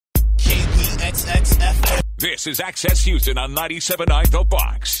XXFM. This is Access Houston on 97.9 The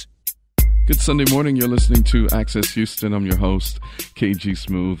Box. Good Sunday morning. You're listening to Access Houston. I'm your host, KG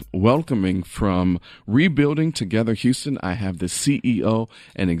Smooth. Welcoming from Rebuilding Together Houston, I have the CEO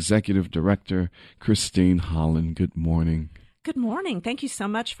and Executive Director, Christine Holland. Good morning. Good morning. Thank you so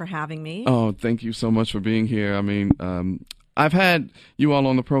much for having me. Oh, thank you so much for being here. I mean, I've had you all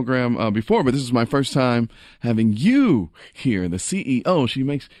on the program before, but this is my first time having you here, the CEO. She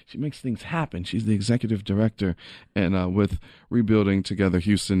makes things happen. She's the executive director, and with Rebuilding Together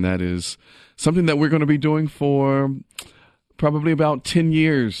Houston, that is something that we're going to be doing for probably about 10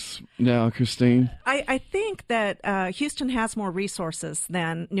 years now, Christine. I think that Houston has more resources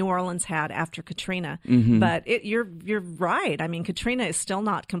than New Orleans had after Katrina, but you're right. I mean, Katrina is still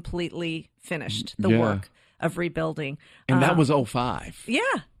not completely finished, the work of rebuilding. And that was 2005. Yeah,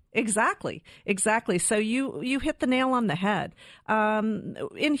 exactly. So you hit the nail on the head.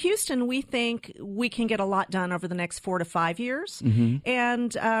 In Houston, we think we can get a lot done over the next 4 to 5 years,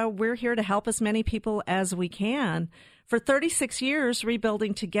 and we're here to help as many people as we can. For 36 years,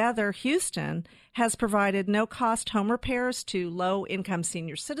 Rebuilding Together Houston has provided no-cost home repairs to low-income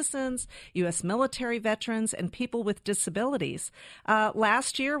senior citizens, U.S. military veterans, and people with disabilities.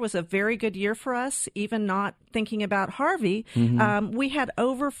 Last year was a very good year for us, even not thinking about Harvey. We had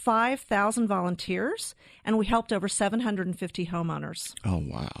over 5,000 volunteers, and we helped over 750 homeowners. Oh,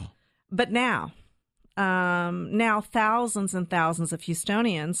 wow. But now thousands and thousands of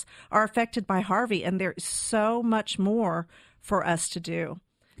Houstonians are affected by Harvey, and there is so much more for us to do.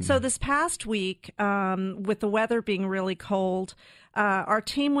 So this past week, with the weather being really cold, our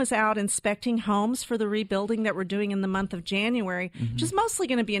team was out inspecting homes for the rebuilding that we're doing in the month of January, which is mostly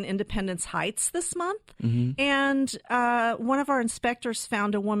going to be in Independence Heights this month. And one of our inspectors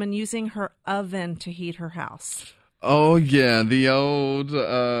found a woman using her oven to heat her house. Oh, yeah, the old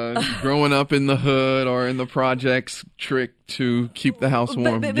growing up in the hood or in the projects trick to keep the house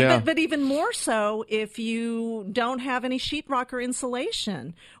warm. But even more so if you don't have any sheetrock or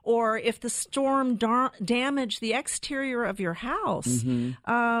insulation, or if the storm damaged the exterior of your house.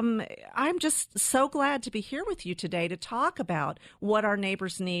 I'm just so glad to be here with you today to talk about what our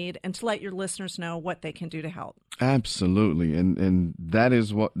neighbors need and to let your listeners know what they can do to help. Absolutely, and that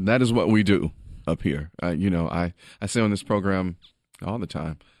is what we do up here. I say on this program all the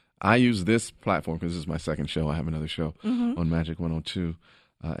time, I use this platform because this is my second show. I have another show on Magic 102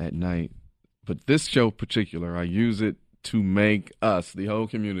 at night. But this show in particular, I use it to make us, the whole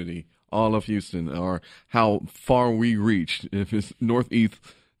community, all of Houston, or how far we reach, if it's Northeast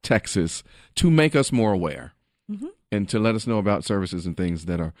Texas, to make us more aware. And to let us know about services and things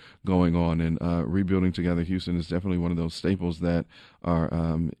that are going on. And Rebuilding Together Houston is definitely one of those staples that are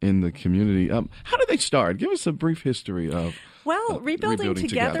in the community. How did they start? Give us a brief history of Rebuilding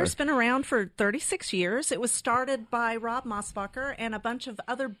Together's been around for 36 years. It was started by Rob Mosbacher and a bunch of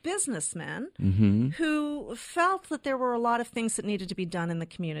other businessmen who felt that there were a lot of things that needed to be done in the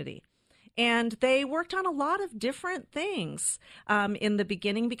community. And they worked on a lot of different things in the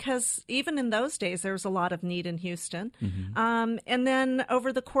beginning, because even in those days, there was a lot of need in Houston. And then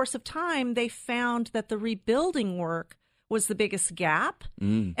over the course of time, they found that the rebuilding work was the biggest gap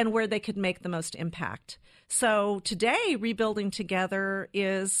and where they could make the most impact. So today, Rebuilding Together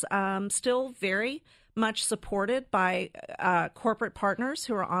is still very much supported by corporate partners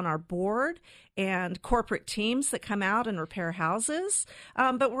who are on our board and corporate teams that come out and repair houses.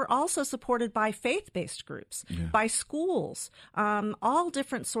 But we're also supported by faith-based groups, by schools, all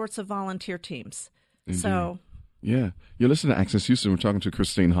different sorts of volunteer teams. Indeed. So, yeah. You're listening to Access Houston. We're talking to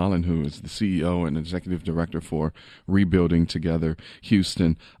Christine Holland, who is the CEO and Executive Director for Rebuilding Together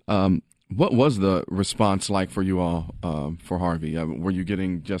Houston. What was the response like for you all for Harvey? Were you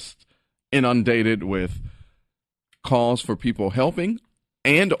getting just inundated with calls for people helping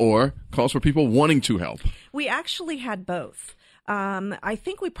and or calls for people wanting to help? We actually had both. I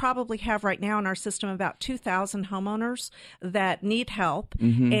think we probably have right now in our system about 2,000 homeowners that need help,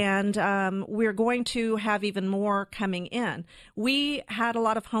 and we're going to have even more coming in. We had a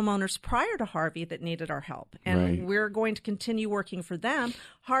lot of homeowners prior to Harvey that needed our help, and we're going to continue working for them.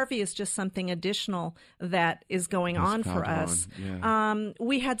 Harvey is just something additional that is going on for us.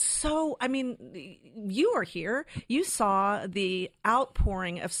 We had you are here. You saw the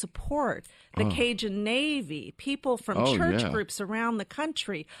outpouring of support, the Cajun Navy, people from church groups around the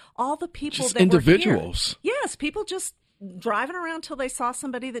country, all the people just that individuals. Were here. Yes, people just driving around till they saw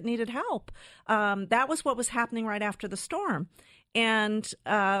somebody that needed help. That was what was happening right after the storm. And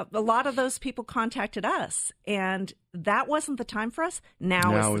a lot of those people contacted us, and that wasn't the time for us.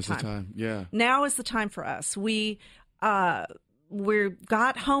 Now is the time. Yeah. Now is the time for us. We've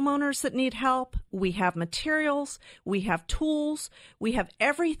got homeowners that need help. We have materials. We have tools. We have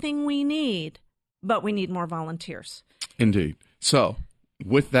everything we need, but we need more volunteers. Indeed. So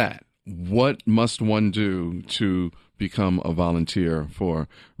with that, what must one do to become a volunteer for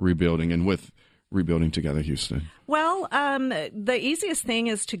Rebuilding and with Rebuilding Together Houston? Well, the easiest thing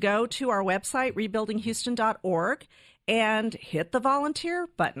is to go to our website, rebuildinghouston.org, and hit the volunteer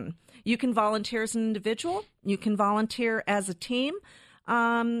button. You can volunteer as an individual. You can volunteer as a team.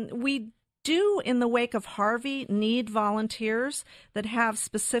 We do, in the wake of Harvey, need volunteers that have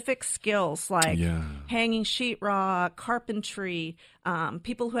specific skills like hanging sheetrock, carpentry,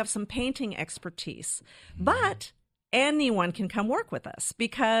 people who have some painting expertise. But anyone can come work with us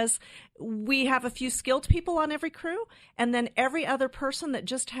because we have a few skilled people on every crew, and then every other person that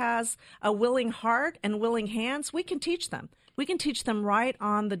just has a willing heart and willing hands, we can teach them. We can teach them right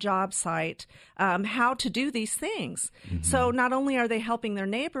on the job site how to do these things. Mm-hmm. So not only are they helping their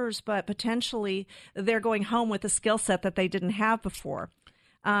neighbors, but potentially they're going home with a skill set that they didn't have before.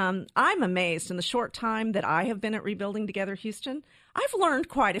 I'm amazed in the short time that I have been at Rebuilding Together Houston, I've learned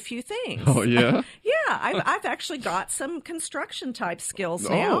quite a few things. Oh, yeah? Yeah, I've actually got some construction type skills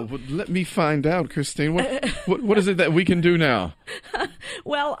now. Oh, well, let me find out, Christine. What is it that we can do now?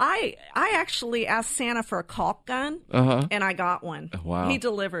 Well, I actually asked Santa for a caulk gun, and I got one. Wow. He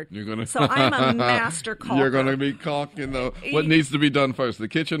delivered. So I'm a master caulker. You're going to be caulking, though. What needs to be done first, the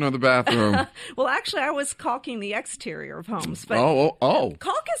kitchen or the bathroom? Well, actually, I was caulking the exterior of homes. But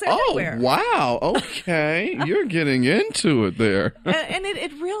caulk is everywhere. Oh, wow. Okay. You're getting into it there. And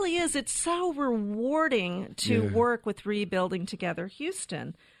it really is. It's so rewarding to work with Rebuilding Together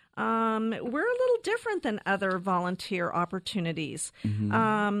Houston. We're a little different than other volunteer opportunities.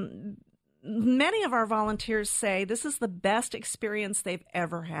 Mm-hmm. Many of our volunteers say this is the best experience they've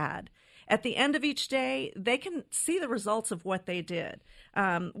ever had. At the end of each day, they can see the results of what they did.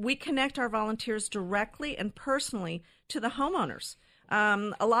 We connect our volunteers directly and personally to the homeowners.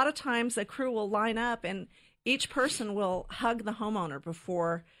 A lot of times a crew will line up and each person will hug the homeowner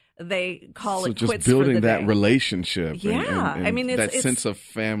before they call it quits for the day. So just building that relationship. Yeah. And I mean, that sense of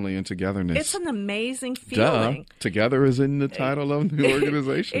family and togetherness. It's an amazing feeling. Duh. Together is in the title of the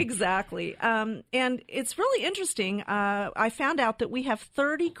organization. Exactly. And it's really interesting. I found out that we have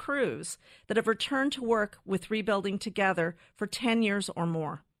 30 crews that have returned to work with Rebuilding Together for 10 years or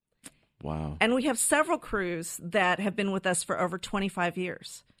more. Wow. And we have several crews that have been with us for over 25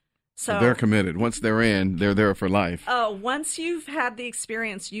 years. So they're committed. Once they're in, they're there for life. Oh, once you've had the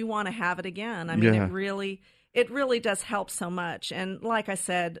experience, you want to have it again. I mean, it really does help so much. And like I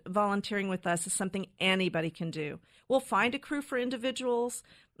said, volunteering with us is something anybody can do. We'll find a crew for individuals,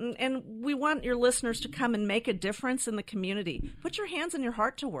 and we want your listeners to come and make a difference in the community. Put your hands and your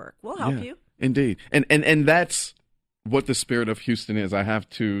heart to work. We'll help you. Indeed. And that's what the spirit of Houston is. I have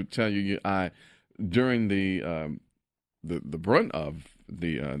to tell you, during the brunt of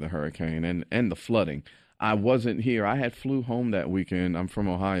the hurricane and the flooding, I wasn't here. I had flew home that weekend. I'm from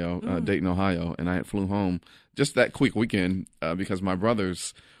Ohio, Dayton, Ohio, and I had flew home just that quick weekend because my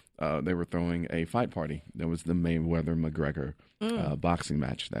brothers, they were throwing a fight party. That was the Mayweather-McGregor boxing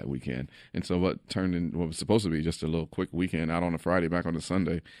match that weekend. And so what was supposed to be just a little quick weekend out on a Friday, back on a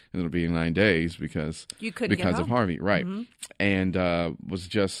Sunday, ended up being 9 days because of Harvey. Right. Mm-hmm. And was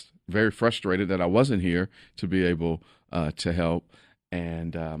just very frustrated that I wasn't here to be able to help.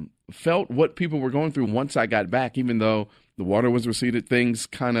 And felt what people were going through once I got back, even though the water was receded, things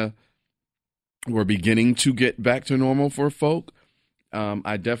kind of were beginning to get back to normal for folk.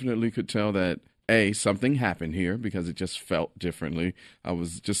 I definitely could tell that, something happened here because it just felt differently. I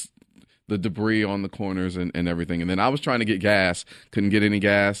was just the debris on the corners and everything. And then I was trying to get gas, couldn't get any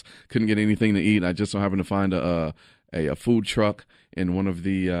gas, couldn't get anything to eat. I just so happened to find a food truck in one of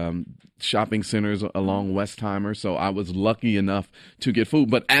the shopping centers along Westheimer. So I was lucky enough to get food.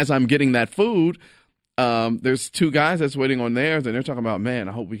 But as I'm getting that food, there's two guys that's waiting on theirs, and they're talking about, man,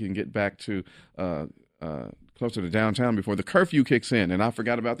 I hope we can get back to closer to downtown before the curfew kicks in. And I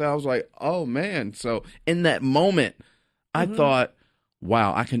forgot about that. I was like, oh, man. So in that moment, I thought,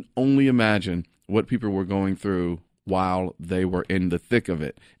 wow, I can only imagine what people were going through while they were in the thick of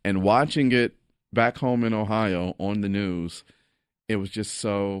it. And watching it back home in Ohio on the news, it was just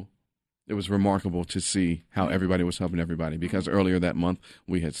it was remarkable to see how everybody was helping everybody, because earlier that month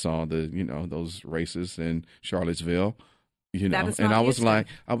we had saw those races in Charlottesville, and I was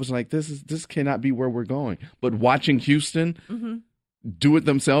like, this cannot be where we're going. But watching Houston do it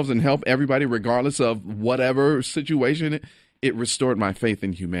themselves and help everybody regardless of whatever situation, it restored my faith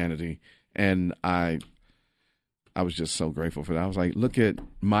in humanity. And I was just so grateful for that. I was like, look at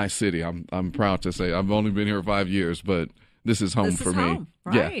my city. I'm proud to say I've only been here 5 years, but this is home for me. Home,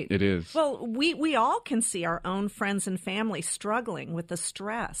 right? Yeah, it is. Well, we all can see our own friends and family struggling with the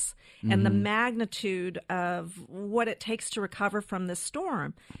stress and the magnitude of what it takes to recover from this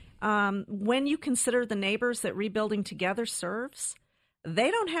storm. When you consider the neighbors that Rebuilding Together serves,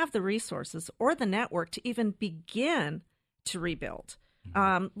 they don't have the resources or the network to even begin to rebuild.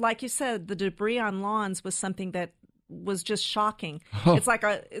 Like you said, the debris on lawns was something that was just shocking. Oh. It's like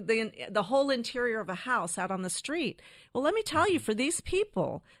the whole interior of a house out on the street. Well, let me tell you, for these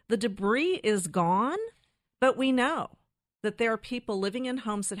people, the debris is gone, but we know that there are people living in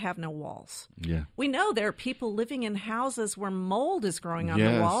homes that have no walls. Yeah. We know there are people living in houses where mold is growing on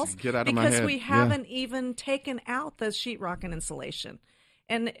the walls get out of my head. Because we haven't even taken out the sheetrock and insulation.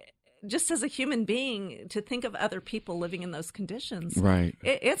 And just as a human being, to think of other people living in those conditions, right?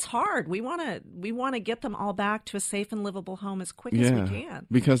 It's hard. We want to get them all back to a safe and livable home as quick as we can.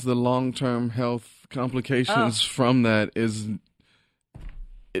 Because the long-term health complications from that it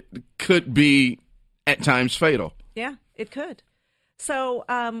could be at times fatal. Yeah, it could. So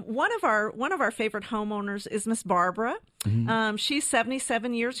one of our favorite homeowners is Miss Barbara. Mm-hmm. She's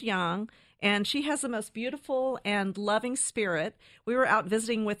 77 years young. And she has the most beautiful and loving spirit. We were out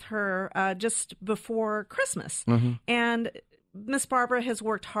visiting with her just before Christmas. Mm-hmm. And Miss Barbara has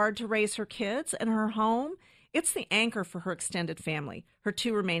worked hard to raise her kids, and her home, it's the anchor for her extended family. Her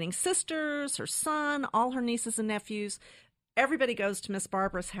 2 remaining sisters, her son, all her nieces and nephews, everybody goes to Miss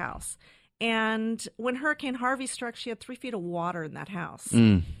Barbara's house. And when Hurricane Harvey struck, she had 3 feet of water in that house.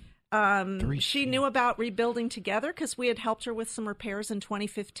 Mm. She knew about Rebuilding Together because we had helped her with some repairs in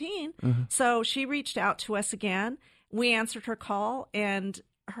 2015. Mm-hmm. So she reached out to us again. We answered her call, and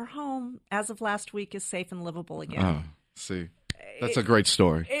her home, as of last week, is safe and livable again. Oh, see. That's a great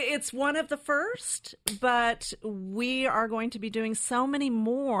story. It's one of the first, but we are going to be doing so many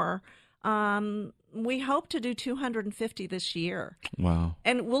more. We hope to do 250 this year. Wow.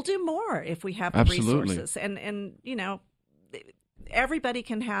 And we'll do more if we have the resources. And you know, everybody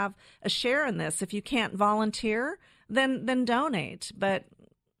can have a share in this. If you can't volunteer, then donate. But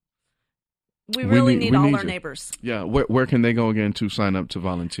we really need all our neighbors. Yeah. Where can they go again to sign up to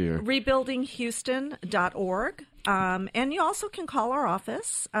volunteer? Rebuildinghouston.org. And you also can call our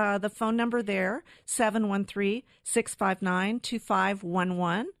office. The phone number there,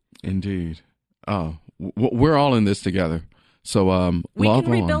 713-659-2511. Indeed. Oh, we're all in this together. So we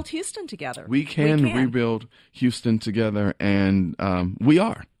can rebuild Houston together. We can rebuild Houston together, and we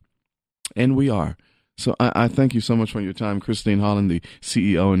are. And we are. So I thank you so much for your time, Christine Holland, the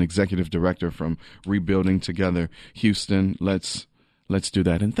CEO and Executive Director from Rebuilding Together Houston. Let's do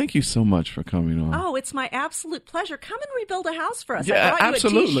that. And thank you so much for coming on. Oh, it's my absolute pleasure. Come and rebuild a house for us. Yeah, I brought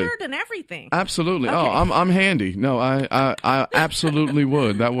absolutely. you a T-shirt and everything. Absolutely. Okay. Oh, I'm handy. No, I absolutely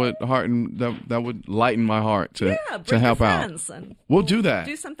would. That would that would lighten my heart to help out. And we'll do that.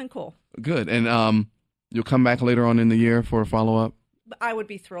 Do something cool. Good. And you'll come back later on in the year for a follow-up? I would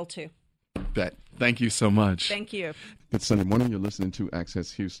be thrilled to. Bet. Thank you so much. Thank you. It's Sunday morning. You're listening to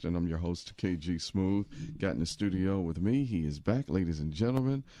Access Houston. I'm your host, KG Smooth. Got in the studio with me. He is back, ladies and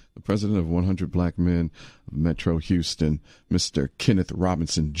gentlemen. The president of 100 Black Men of Metro Houston, Mr. Kenneth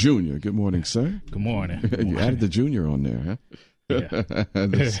Robinson, Jr. Good morning, sir. Good morning. You added the junior on there, huh? Yeah.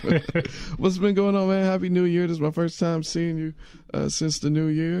 What's been going on, man? Happy New Year. This is my first time seeing you since the new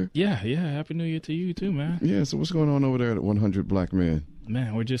year. Yeah. Happy New Year to you too, man. Yeah, so what's going on over there at 100 Black Men?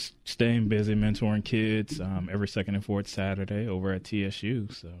 Man, we're just staying busy mentoring kids every second and fourth Saturday over at TSU.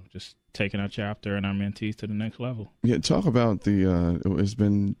 So just taking our chapter and our mentees to the next level. Yeah, talk about it's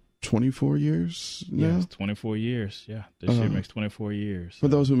been 24 years now? Yes, 24 years. Yeah, this year makes 24 years. For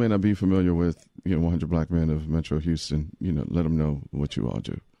those who may not be familiar with 100 Black Men of Metro Houston, let them know what you all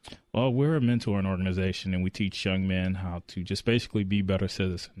do. Well, we're a mentoring organization, and we teach young men how to just basically be better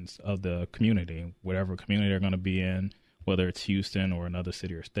citizens of the community, whatever community they're going to be in, whether it's Houston or another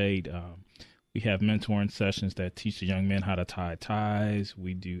city or state. We have mentoring sessions that teach the young men how to tie ties.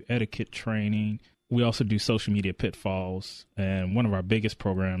 We do etiquette training. We also do social media pitfalls. And one of our biggest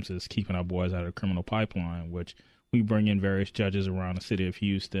programs is keeping our boys out of the criminal pipeline, which we bring in various judges around the city of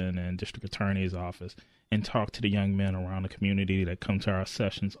Houston and district attorney's office and talk to the young men around the community that come to our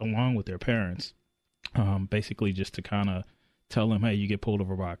sessions along with their parents, basically just to kind of tell them, hey, you get pulled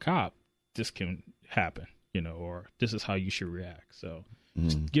over by a cop, this can happen, or this is how you should react. So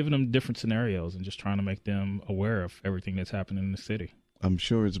just giving them different scenarios and just trying to make them aware of everything that's happening in the city. I'm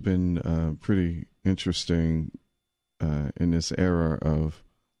sure it's been pretty interesting in this era of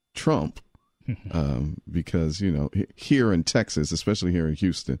Trump because, here in Texas, especially here in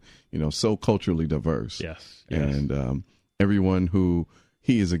Houston, so culturally diverse. Yes. And everyone who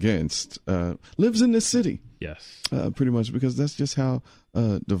he is against lives in this city. Yes. Pretty much, because that's just how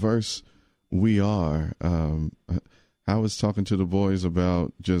diverse we are. I was talking to the boys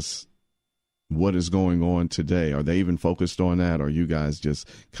about just what is going on today. Are they even focused on that, or you guys just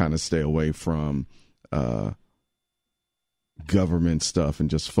kind of stay away from government stuff and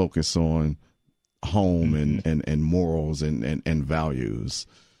just focus on home and morals and values?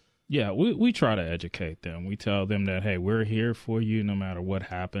 Yeah, we try to educate them. We tell them that, hey, we're here for you no matter what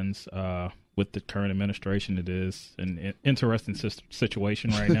happens. With the current administration, it is an interesting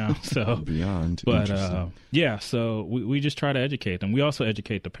situation right now. So beyond, but so we just try to educate them. We also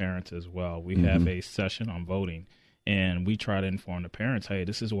educate the parents as well. We have a session on voting, and we try to inform the parents, hey,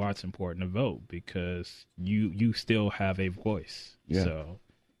 this is why it's important to vote, because you still have a voice. Yeah. So.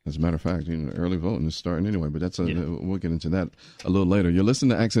 As a matter of fact, early voting is starting anyway, but we'll get into that a little later. You're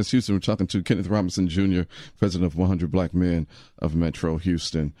listening to Access Houston. We're talking to Kenneth Robinson, Jr., president of 100 Black Men of Metro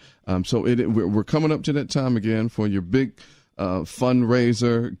Houston. So we're coming up to that time again for your big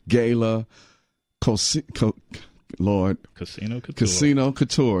fundraiser, gala, Casino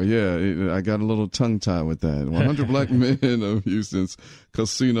Couture. Yeah, I got a little tongue tie with that. 100 Black Men of Houston's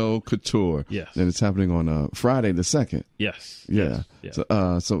Casino Couture. Yes. And it's happening on Friday the 2nd. Yes. Yeah. Yes.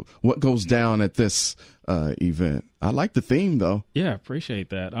 So what goes down at this event? I like the theme, though. Yeah,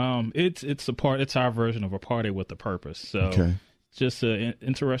 appreciate that. It's our version of a party with a purpose. So just an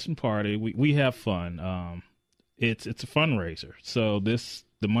interesting party. We have fun. It's a fundraiser. So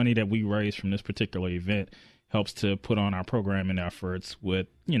the money that we raise from this particular event helps to put on our programming efforts with,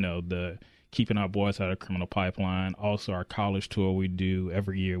 the keeping our boys out of the criminal pipeline. Also, our college tour we do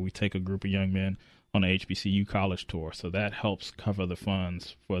every year. We take a group of young men on the HBCU college tour. So that helps cover the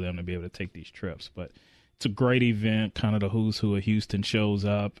funds for them to be able to take these trips. But it's a great event. Kind of the who's who of Houston shows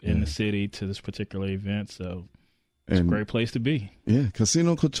up in the city to this particular event. So it's a great place to be. Yeah,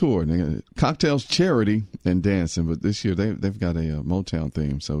 Casino Couture. Cocktails, charity, and dancing. But this year they've got a Motown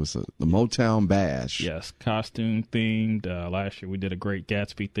theme. So it's the Motown Bash. Yes, costume themed. Last year we did a great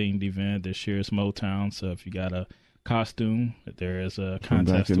Gatsby themed event. This year it's Motown. So if you got a costume, there is a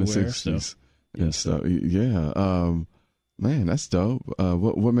contest back in to the wear. 60s. And stuff. Yeah. Man, that's dope.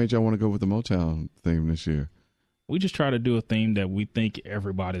 What made y'all want to go with the Motown theme this year? We just try to do a theme that we think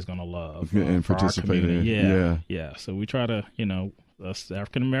everybody's going to love and participate in. Yeah. So we try to, us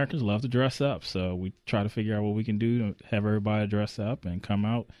African Americans love to dress up. So we try to figure out what we can do to have everybody dress up and come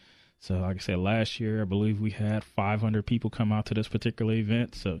out. So like I said, last year, I believe we had 500 people come out to this particular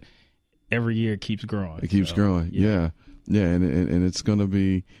event. So every year it keeps growing. It keeps growing. Yeah. And it's going to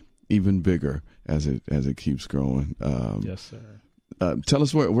be even bigger as it keeps growing. Yes, sir. Tell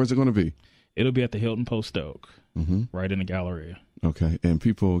us where's it going to be? It'll be at the Hilton Post Oak, right in the Galleria. Okay, and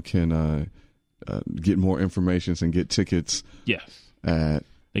people can get more information and get tickets. Yes, they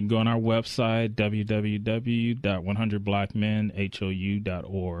can go on our website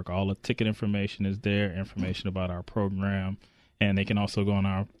www.100blackmenhou.org. All the ticket information is there. Information about our program, and they can also go on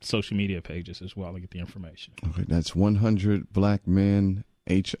our social media pages as well to get the information. Okay, that's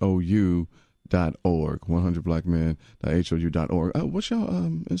 100blackmenhou.org. 100blackmen.hou.org. What's your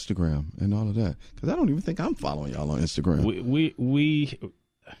Instagram and all of that? Because I don't even think I'm following y'all on Instagram. We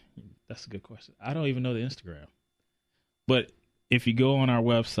that's a good question. I don't even know the Instagram. But if you go on our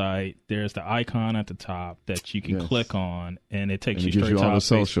website, there's the icon at the top that you can click on, and it takes you straight to our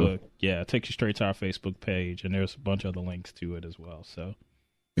Facebook. Yeah, it takes you straight to our Facebook page, and there's a bunch of other links to it as well. So,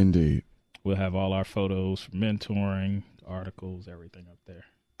 indeed, we'll have all our photos, mentoring, articles, everything up there.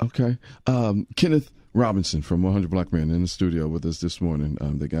 Okay. Kenneth Robinson from 100 Black Men in the studio with us this morning.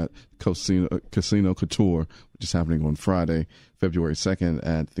 They got Casino Couture, which is happening on Friday, February 2nd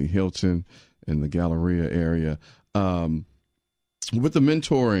at the Hilton in the Galleria area. With the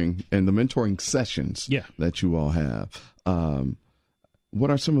mentoring and the mentoring sessions that you all have, what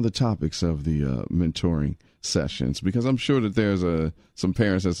are some of the topics of the mentoring sessions? Because I'm sure that there's some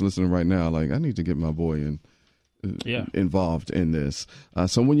parents that's listening right now like, I need to get my boy involved in this.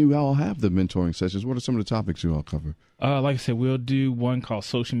 So when you all have the mentoring sessions, what are some of the topics you all cover? Like I said, we'll do one called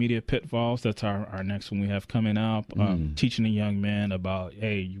Social Media Pitfalls. That's our next one we have coming up. Teaching a young man about,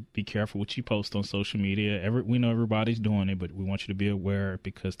 hey, you be careful what you post on social media. We know everybody's doing it, but we want you to be aware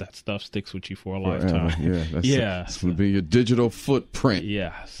because that stuff sticks with you for a lifetime. It's going to be your digital footprint.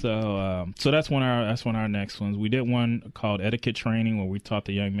 Yeah. So that's one of our next ones. We did one called Etiquette Training where we taught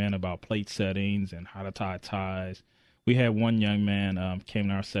the young man about plate settings and how to tie ties. We had one young man came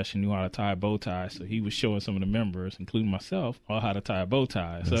to our session, knew how to tie a bow tie, so he was showing some of the members, including myself, how to tie a bow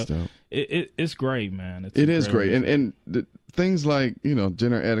tie. That's so it's great, man. It is great. And the things like,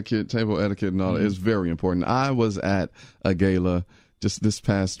 dinner etiquette, table etiquette and all that is very important. I was at a gala just this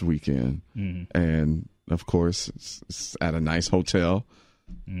past weekend. And, of course, it's at a nice hotel.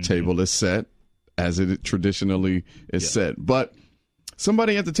 Table is set as it traditionally is set. But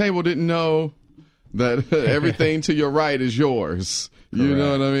somebody at the table didn't know that everything to your right is yours. Correct. You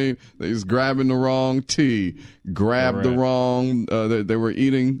know what I mean? They was grabbing the wrong tea, grabbed the wrong, they were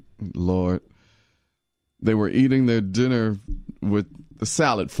eating, Lord, they were eating their dinner with the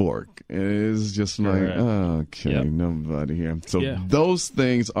salad fork. It's just like, okay, nobody here. So those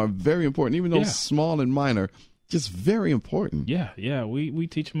things are very important, even though small and minor, just very important. Yeah. We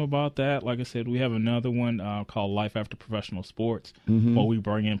teach them about that. Like I said, we have another one called Life After Professional Sports, where we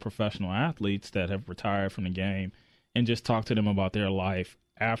bring in professional athletes that have retired from the game and just talk to them about their life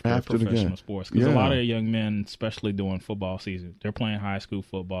after professional sports. Because a lot of young men, especially during football season, they're playing high school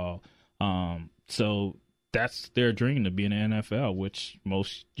football. So that's their dream, to be in the NFL, which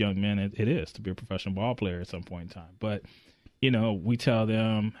most young men, it is, to be a professional ball player at some point in time. But we tell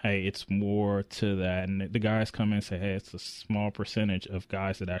them, hey, it's more to that. And the guys come in and say, hey, it's a small percentage of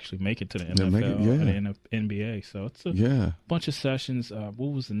guys that actually make it to the NFL and the NBA. So it's a bunch of sessions.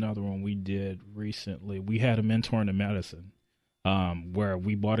 What was another one we did recently? We had a mentor into medicine where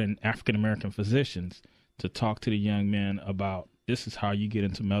we brought in African-American physicians to talk to the young men about, this is how you get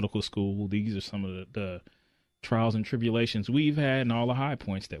into medical school. These are some of the trials and tribulations we've had and all the high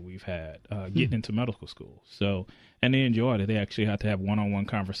points that we've had getting into medical school. So, and they enjoyed it. They actually had to have one-on-one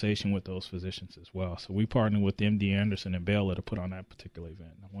conversation with those physicians as well. So we partnered with MD Anderson and Baylor to put on that particular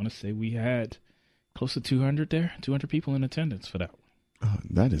event. I want to say we had close to 200 people in attendance for that one.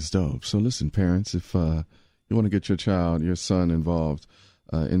 That is dope. So listen, parents, if you want to get your son involved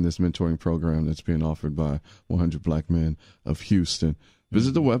in this mentoring program that's being offered by 100 Black Men of Houston,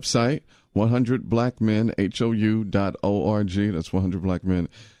 visit the website, 100blackmenhou.org. That's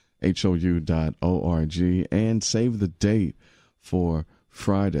 100blackmenhou.org. And save the date for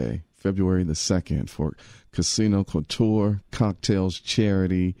Friday, February the 2nd, for Casino Couture, cocktails,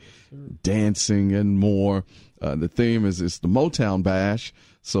 charity, dancing, and more. The theme is the Motown Bash.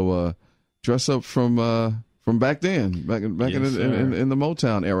 So dress up from back then, back in the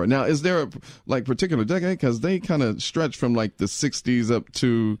Motown era. Now, is there a particular decade? Because they kind of stretch from the 60s up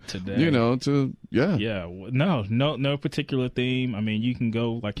to today. No particular theme. I mean, you can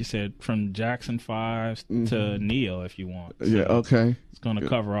go, like you said, from Jackson 5s to Neo if you want. So okay. It's going to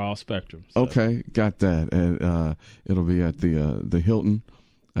cover all spectrums. So. Okay, got that. And it'll be at the Hilton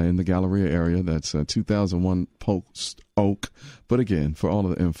in the Galleria area. That's 2001 Post Oak. But again, for all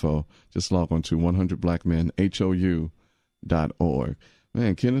of the info, just log on to 100blackmenhou.org.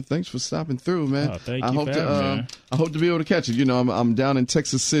 Man, Kenneth, thanks for stopping through, man. Oh, thank you for having me. I hope to be able to catch it. I'm down in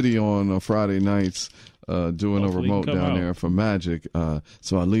Texas City on Friday nights doing a remote down there for Magic.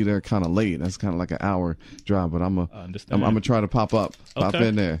 So I leave there kind of late. That's kind of like an hour drive, but I'm gonna try to pop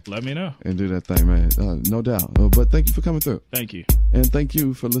in there. Let me know. And do that thing, man. No doubt. But thank you for coming through. Thank you. And thank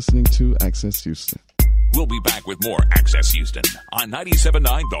you for listening to Access Houston. We'll be back with more Access Houston on 97.9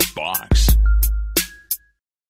 The Box.